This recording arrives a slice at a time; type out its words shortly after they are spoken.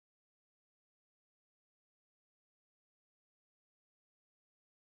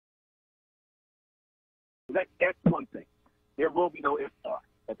That's one thing. There will be no iftar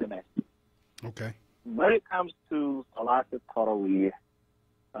at the masjid. Okay. When it comes to Salat al-Taraawih,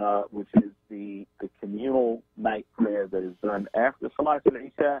 which is the communal night prayer that is done after Salat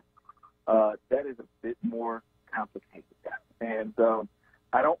al-Isha, that is a bit more complicated. And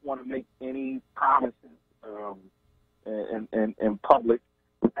I don't want to make any promises in public.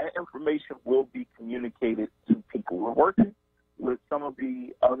 That information will be communicated to people. We're working with some of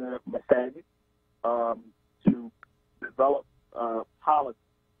the other masajid to develop policy.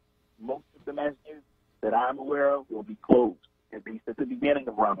 Most of the masjids that I'm aware of will be closed, at least at the beginning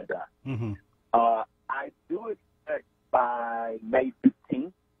of Ramadan. Mm-hmm. I do expect by May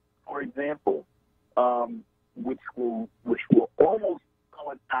 15th, for example, which will almost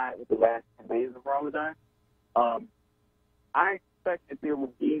coincide with the last 10 days of Ramadan, I expect that there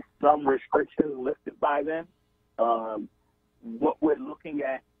will be some restrictions lifted by then. What we're looking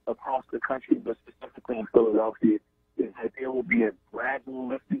at across the country, but specifically in Philadelphia, is that there will be a gradual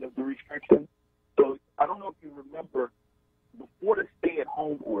lifting of the restrictions. So I don't know if you remember, before the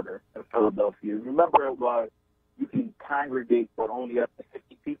stay-at-home order in Philadelphia, remember it was you can congregate but only up to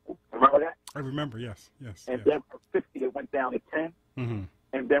 50 people. Remember that? I remember, yes. And then from 50 it went down to 10. Mm-hmm.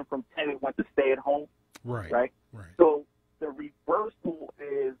 And then from 10 it went to stay-at-home. Right. So the reversal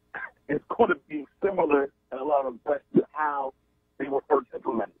is going to be similar in a lot of ways to how they were first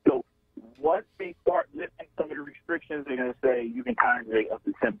implemented. So once they start lifting some of the restrictions, they're going to say you can congregate up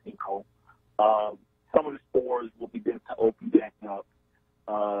to 10 people. Some of the stores will begin to open back up.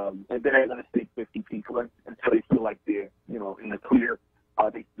 And then they're going to say 50 people until they feel like they're, in the clear.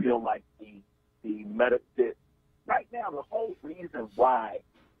 They feel like the medicine. Right now, the whole reason why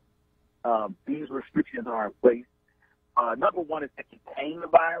these restrictions are in place, number one is to contain the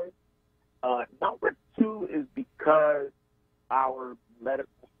virus. Number two is because our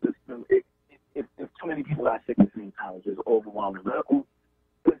medical system, if too many people are sick at the same time, it's overwhelming. Medical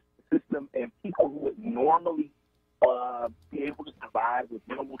system and people who would normally be able to survive with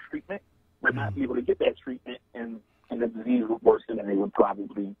minimal treatment would not be able to get that treatment, and the disease would worsen, and they would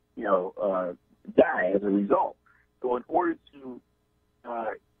probably, die as a result. So in order to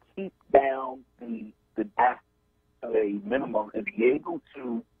keep down the death at a minimum and be able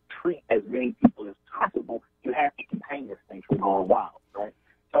to treat as many people as possible, you have to contain this thing from going wild, right?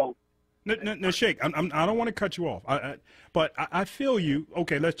 So, no, Sheikh, I don't want to cut you off, but I feel you.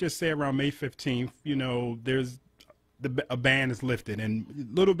 Okay, let's just say around May 15th, there's a ban is lifted, and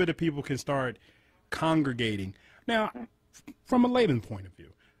a little bit of people can start congregating. Now, from a layman point of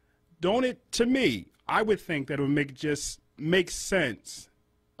view, to me, I would think that it would make sense,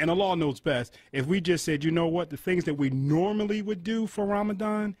 and Allah knows best, if we just said, you know what, the things that we normally would do for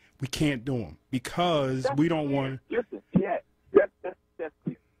Ramadan, we can't do them because we don't want to. Listen, that's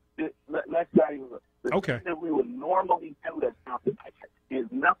clear. Let's not even look. The thing that we would normally do that's not the picture.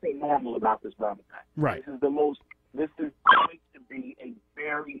 There's nothing normal about this Ramadan. Right. This is going to be a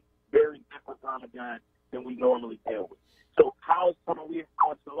very, very different Ramadan than we normally deal with. So how is Taraawih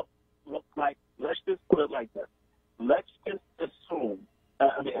going to look like? Let's just put it like this. Let's just assume,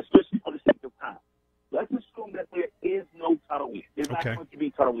 especially for the sake of time, let's assume that there is no Taraawih. There's not going to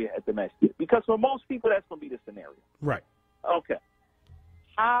be Taraawih at the masjid. Because for most people, that's going to be the scenario. Right. Okay.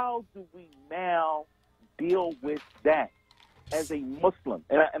 How do we now deal with that as a Muslim?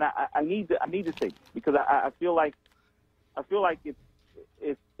 And I need to say this because I feel like it's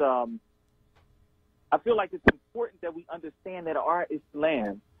important that we understand that our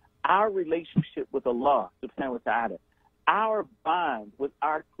Islam, our relationship with Allah subhanahu wa ta'ala, our bond with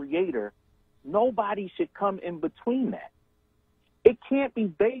our Creator, nobody should come in between that. It can't be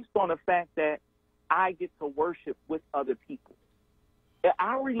based on the fact that I get to worship with other people.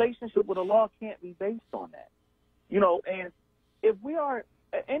 Our relationship with Allah can't be based on that. And if we are,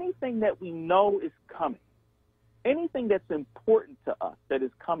 anything that we know is coming, anything that's important to us that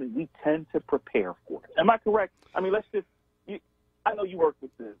is coming, we tend to prepare for it. Am I correct? I mean, I know you work with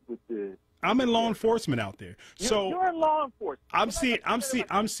the. I'm in law enforcement out there, so you're in law enforcement.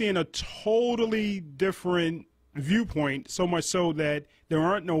 I'm seeing a totally different viewpoint. So much so that there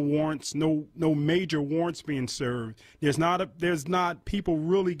aren't no warrants, no major warrants being served. There's not people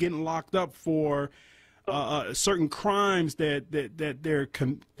really getting locked up for certain crimes that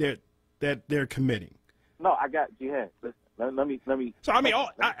they're committing. No, I got Jihad. Listen, let me. So I mean,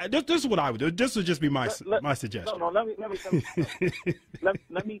 this is what I would do. This would just be my suggestion. No, let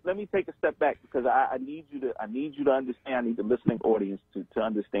me take a step back because I need you to understand. I need the listening audience to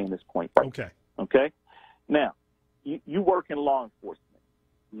understand this point. Right? Okay. Now, you work in law enforcement.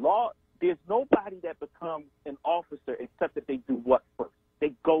 There's nobody that becomes an officer except that they do what first?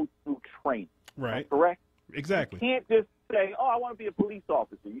 They go through training. Right. Correct. Exactly. You can't just say, oh, I want to be a police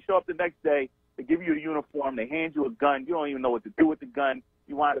officer. You show up the next day, they give you a uniform, they hand you a gun. You don't even know what to do with the gun.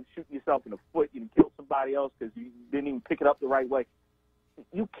 You wind up shooting yourself in the foot. You kill somebody else because you didn't even pick it up the right way.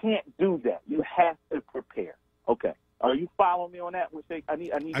 You can't do that. You have to prepare. Okay. Are you following me on that?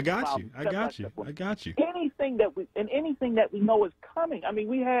 I got you. Anything that we know is coming. I mean,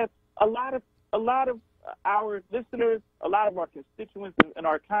 we have a lot of our listeners, a lot of our constituents and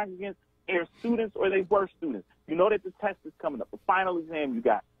our congregants, they're students or they were students. You know that the test is coming up, the final exam you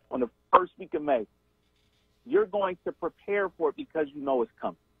got on the first week of May. You're going to prepare for it because you know it's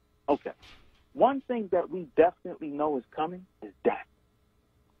coming. Okay. One thing that we definitely know is coming is death.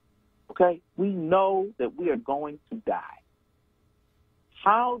 Okay? We know that we are going to die.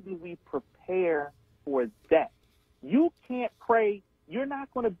 How do we prepare for death? You can't pray. You're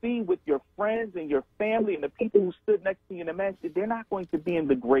not going to be with your friends and your family and the people who stood next to you in the masjid. They're not going to be in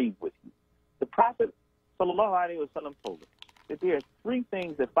the grave with you. The Prophet ﷺ told us that there are three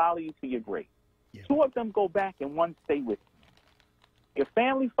things that follow you to your grave. Yeah. Two of them go back and one stay with you. Your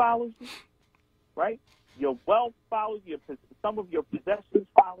family follows you, right? Your wealth follows you. Some of your possessions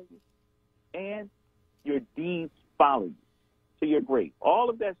follow you. And your deeds follow you to your grave. All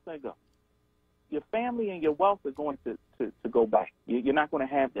of that's going to go. Your family and your wealth are going to go back. You're not going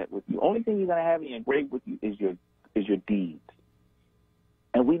to have that with you. Only thing you're going to have in your grave with you is your deeds.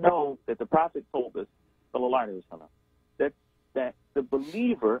 And we know that the Prophet told us, sallallahu alaihi wasallam, that the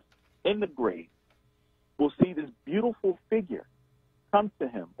believer in the grave will see this beautiful figure come to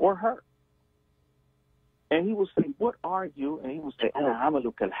him or her. And he will say, what are you? And he will say, Ana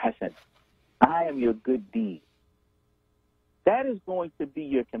amaluka al-hasan. I am your good deed. That is going to be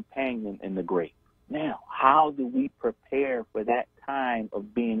your companion in the grave. Now, how do we prepare for that time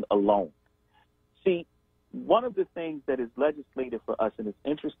of being alone? See, one of the things that is legislated for us, and it's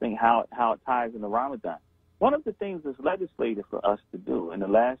interesting how it ties into Ramadan, one of the things that's legislated for us to do in the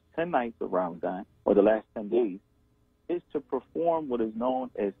last 10 nights of Ramadan, or the last 10 days, is to perform what is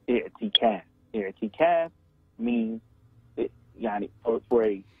known as i'tikaf. I'tikaf means, for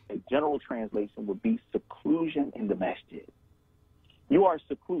a general translation, would be seclusion in the masjid. You are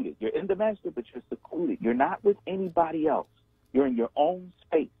secluded. You're in the masjid, but you're secluded. You're not with anybody else. You're in your own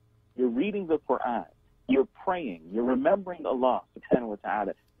space. You're reading the Quran. You're praying. You're remembering Allah subhanahu wa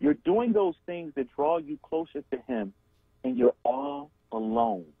ta'ala. You're doing those things that draw you closer to Him, and you're all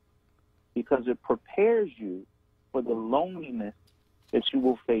alone because it prepares you for the loneliness that you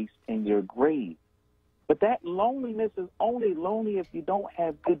will face in your grave. But that loneliness is only lonely if you don't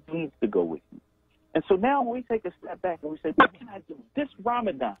have good deeds to go with you. And so now when we take a step back and we say, what can I do? This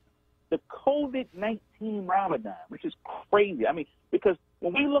Ramadan, the COVID-19 Ramadan, which is crazy. I mean, because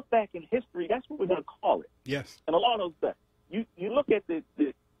when we look back in history, that's what we're going to call it. Yes. And Allah knows best. You look at the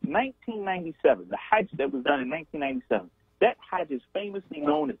 1997, the Hajj that was done in 1997. That Hajj is famously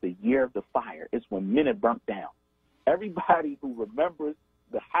known as the year of the fire. It's when men are burnt down. Everybody who remembers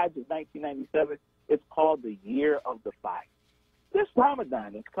the Hajj of 1997, it's called the year of the fire. This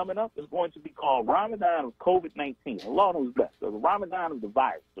Ramadan that's coming up is going to be called Ramadan of COVID-19. Allah knows best. So the Ramadan of the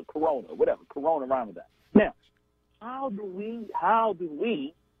virus, the Corona, whatever, Corona Ramadan. Now, how do we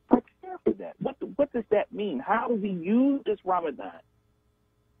prepare for that? What does that mean? How do we use this Ramadan?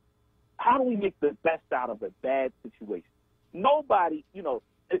 How do we make the best out of a bad situation? Nobody,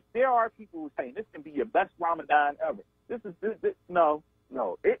 there are people who are saying this can be your best Ramadan ever.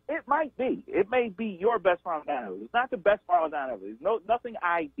 No. It might be. It may be your best Ramadan ever. It's not the best Ramadan ever. There's nothing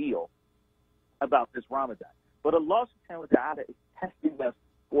ideal about this Ramadan. But Allah subhanahu wa ta'ala is testing us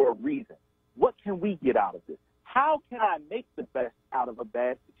for a reason. What can we get out of this? How can I make the best out of a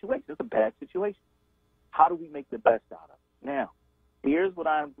bad situation? It's a bad situation. How do we make the best out of it? Now, here's what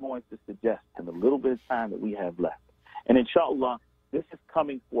I'm going to suggest in the little bit of time that we have left. And inshallah, this is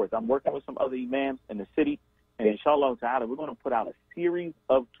coming forth. I'm working with some other imams in the city. And inshallah ta'ala, we're going to put out a series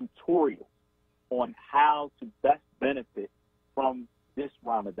of tutorials on how to best benefit from this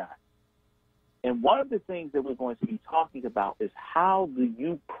Ramadan. And one of the things that we're going to be talking about is how do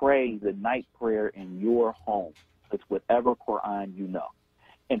you pray the night prayer in your home with whatever Quran you know.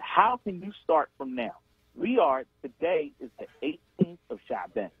 And how can you start from now? Today is the 18th of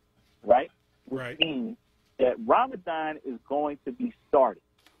Sha'ban, right? Right. Which means that Ramadan is going to be starting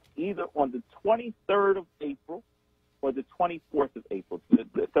either on the 23rd of April or the 24th of April,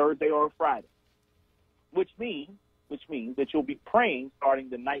 the Thursday or Friday, which means that you'll be praying starting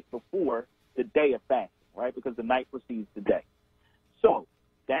the night before the day of fasting, right? Because the night precedes the day. So,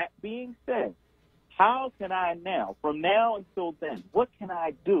 that being said, how can I now, from now until then, what can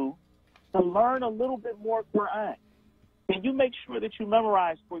I do to learn a little bit more Quran? Can you make sure that you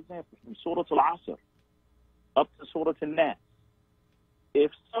memorize, for example, from Surah Al-Asr, up to Surah An-Nas?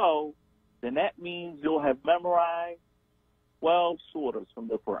 If so, then that means you'll have memorized 12 surahs from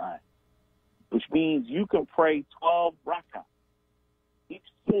the Quran, which means you can pray 12 rak'ah. Each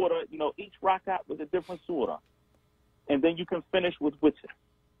surah, each rak'ah with a different surah. And then you can finish with witr,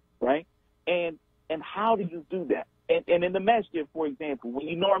 right? And how do you do that? And in the masjid, for example, when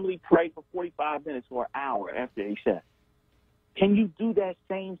you normally pray for 45 minutes or an hour after Isha, can you do that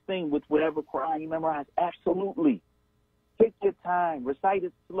same thing with whatever Quran you memorize? Absolutely. Take your time, recite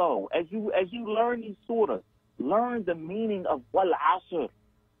it slow. As you learn these surahs, learn the meaning of wal asr.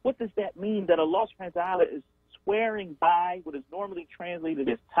 What does that mean? That Allah subhanahu wa ta'ala is swearing by what is normally translated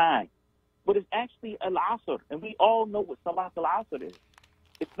as time, but it's actually al-asr, and we all know what salat al-asr is.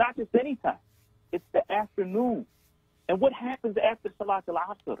 It's not just any time. It's the afternoon. And what happens after salat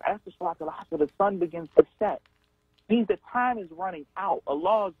al-asr? After salat al-asr, the sun begins to set. It means that time is running out.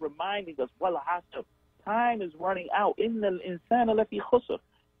 Allah is reminding us, wal asr, time is running out. Innal insana lafi khusr.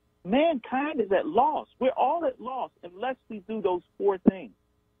 Mankind is at loss. We're all at loss unless we do those four things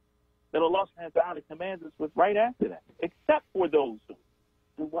that Allah subhanahu wa ta'ala commands us with right after that, except for those who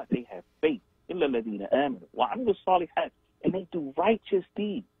do what? They have faith. إِلَّا الَّذِينَ آمَنُوا وَعَمِلُوا الصَّالِحَاتِ. And they do righteous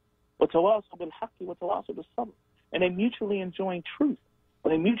deeds. وَتَوَاصَوْا بِالْحَقِّ وَتَوَاصَوْا بِالصَّبْرِ. And they mutually enjoying truth.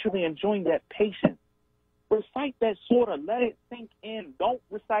 Or they mutually enjoying that patience. Recite that surah. Let it sink in. Don't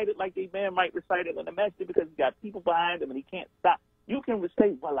recite it like a man might recite it in the masjid because he's got people behind him and he can't stop. You can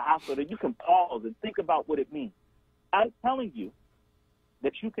recite wal asr and you can pause and think about what it means. I'm telling you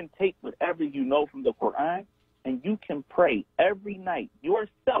that you can take whatever you know from the Quran and you can pray every night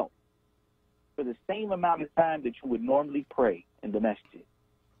yourself for the same amount of time that you would normally pray in the masjid.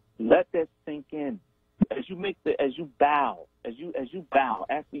 Let that sink in. As you bow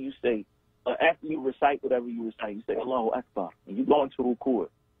after you say, after you recite whatever you recite, you say Allahu Akbar, and you go into ruku'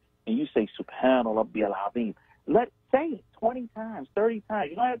 and you say Subhana Rabbiyal Azim. Say it 20 times, 30 times.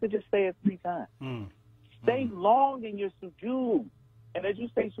 You don't have to just say it 3 times. Stay long in your sujood. And as you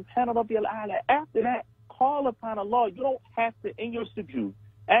say Subhana Rabbiyal A'la, after that, call upon Allah. You don't have to, in your sujood,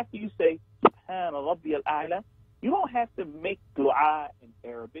 after you say Subhana Rabbiyal A'la, you don't have to make dua in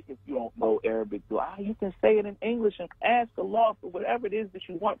Arabic if you don't know Arabic dua. You can say it in English and ask Allah for whatever it is that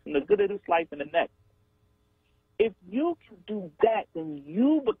you want from the good of this life and the next. If you can do that, then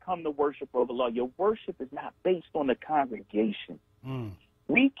you become the worshiper of Allah. Your worship is not based on the congregation.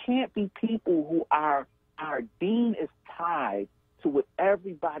 We can't be people who our deen is tied to what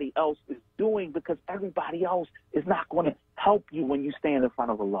everybody else is doing because everybody else is not going to help you when you stand in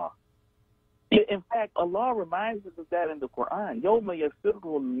front of Allah. In fact, Allah reminds us of that in the Quran. يَوْمَ يَفِرُّ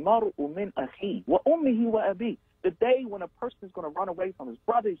الْمَرْءُ مِنْ أَخِيهِ وَأُمِّهِ وَأَبِيهِ. The day when a person is going to run away from his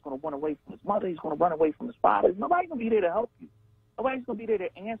brother, he's going to run away from his mother, he's going to run away from his father. Nobody's going to be there to help you. Nobody's going to be there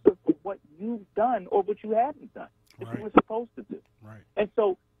to answer for what you've done or what you haven't done that you were supposed to do. Right. And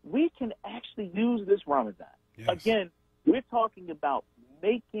so we can actually use this Ramadan. Yes. Again, we're talking about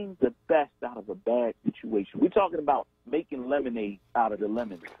making the best out of a bad situation. We're talking about making lemonade out of the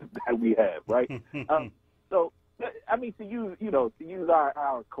lemons that we have, right? So, I mean, to use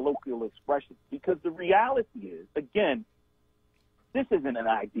our colloquial expression, because the reality is, again, this isn't an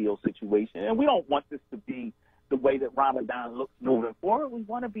ideal situation, and we don't want this to be the way that Ramadan looks moving forward. We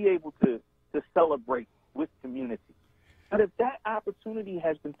want to be able to celebrate with community. But if that opportunity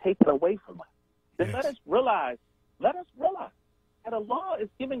has been taken away from us, then let us realize that Allah is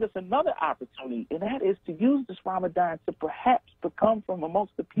giving us another opportunity, and that is to use this Ramadan to perhaps become from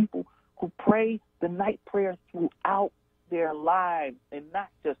amongst the people who pray the night prayer throughout their lives and not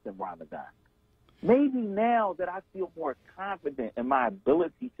just in Ramadan. Maybe now that I feel more confident in my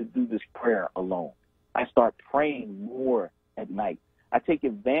ability to do this prayer alone, I start praying more at night. I take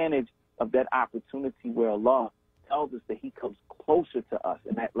advantage of that opportunity where Allah tells us that He comes closer to us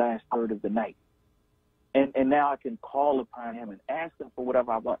in that last third of the night. And now I can call upon Him and ask Him for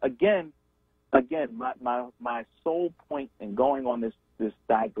whatever I want. Again, my sole point in going on this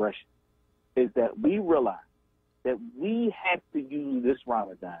digression is that we realize that we have to use this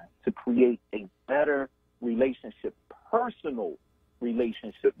Ramadan to create a better relationship, personal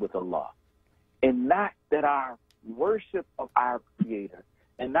relationship with Allah. And not that our worship of our Creator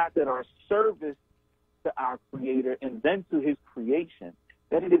and not that our service to our Creator and then to His creation,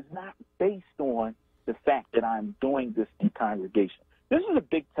 that it is not based on the fact that I'm doing this in congregation. This is a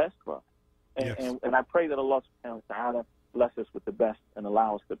big test for us. And I pray that Allah subhanahu wa ta'ala bless us with the best and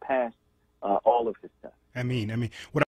allow us to pass all of His tests. I mean,